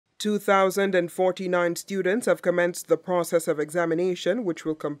2,049 students have commenced the process of examination, which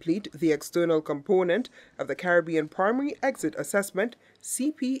will complete the external component of the Caribbean Primary Exit Assessment,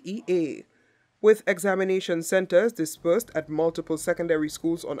 CPEA. With examination centers dispersed at multiple secondary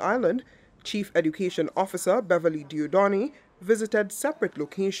schools on island, Chief Education Officer Beverly Diodoni visited separate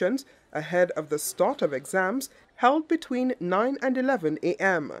locations ahead of the start of exams held between 9 and 11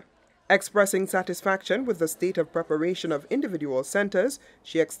 a.m. Expressing satisfaction with the state of preparation of individual centers,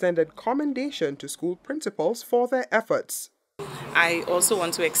 she extended commendation to school principals for their efforts. I also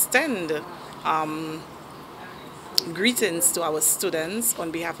want to extend greetings to our students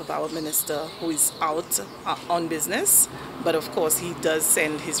on behalf of our minister, who is out on business, but of course he does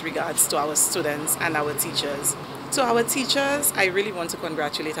send his regards to our students and our teachers. To our teachers, I really want to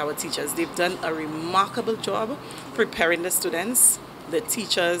congratulate our teachers. They've done a remarkable job preparing the students, the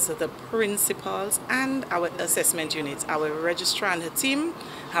teachers, the principals, and our assessment unit. Our registrar and her team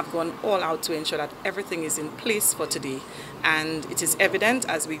have gone all out to ensure that everything is in place for today. And it is evident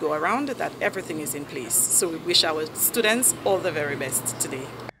as we go around that everything is in place. So we wish our students all the very best today.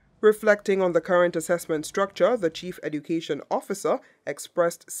 Reflecting on the current assessment structure, the Chief Education Officer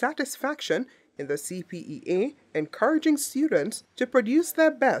expressed satisfaction in the CPEA, encouraging students to produce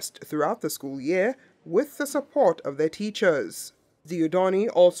their best throughout the school year with the support of their teachers. Diodoni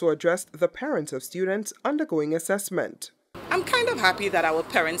also addressed the parents of students undergoing assessment. I'm kind of happy that our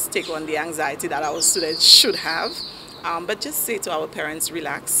parents take on the anxiety that our students should have, but just say to our parents,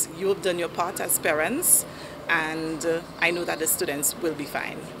 relax, you have done your part as parents, and I know that the students will be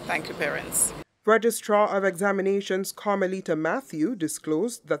fine. Thank you, parents. Registrar of Examinations Carmelita Matthew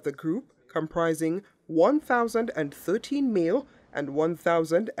disclosed that the group, comprising 1,013 male and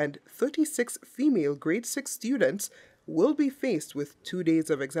 1,036 female grade 6 students, will be faced with 2 days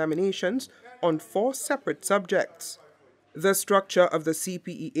of examinations on 4 separate subjects. The structure of the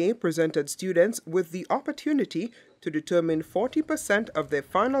CPEA presented students with the opportunity to determine 40% of their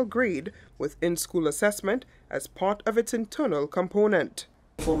final grade with in-school assessment as part of its internal component.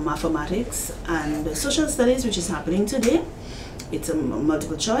 For mathematics and social studies, which is happening today, it's a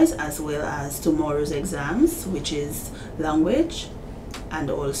multiple choice, as well as tomorrow's exams, which is language and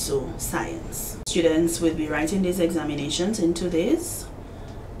also science. Students will be writing these examinations in 2 days,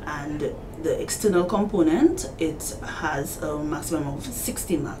 and the external component, it has a maximum of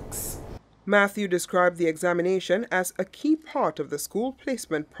 60 marks. Matthew described the examination as a key part of the school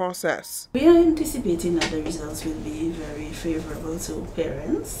placement process. We are anticipating that the results will be very favorable to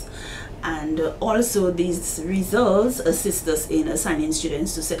parents, and also these results assist us in assigning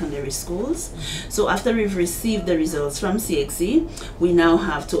students to secondary schools. So after we've received the results from CXC, we now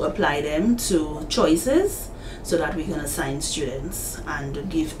have to apply them to choices so that we can assign students and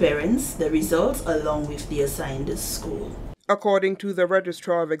give parents the results along with the assigned school. According to the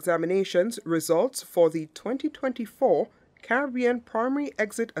Registrar of Examinations, results for the 2024 Caribbean Primary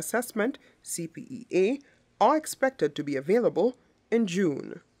Exit Assessment, CPEA, are expected to be available in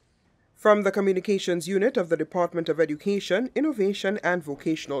June. From the Communications Unit of the Department of Education, Innovation and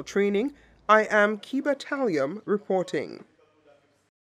Vocational Training, I am Kiba Talium reporting.